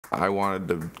I wanted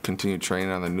to continue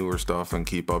training on the newer stuff and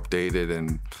keep updated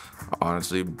and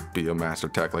honestly be a master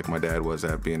tech like my dad was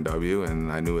at B&W,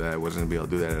 and I knew that I wasn't gonna be able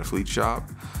to do that at a fleet shop,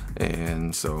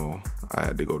 and so I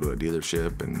had to go to a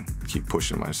dealership and keep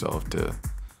pushing myself to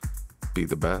be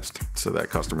the best so that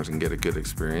customers can get a good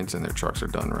experience and their trucks are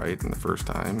done right in the first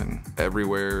time. And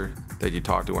everywhere that you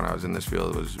talk to when I was in this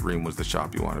field, Rihm was the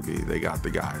shop you want to be. They got the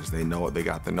guys, they know it, they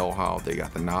got the know-how, they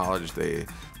got the knowledge,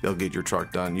 they'll get your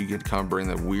truck done. You can come bring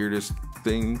the weirdest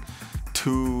thing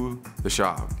to the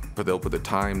shop, but they'll put the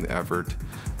time, the effort,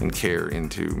 and care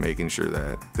into making sure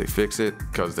that they fix it,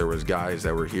 because there was guys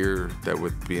that were here that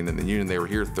with being in the union, they were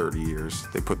here 30 years.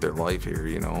 They put their life here,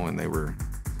 you know, and they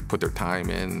put their time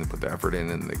in, put the effort in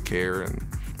and the care, and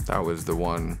that was the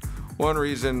one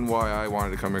reason why I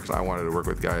wanted to come here, because I wanted to work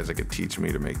with guys that could teach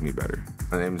me to make me better.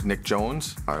 My name is Nick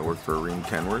Jones. I work for Rihm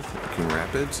Kenworth in Coon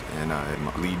Rapids, and I'm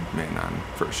a lead man on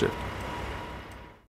first shift.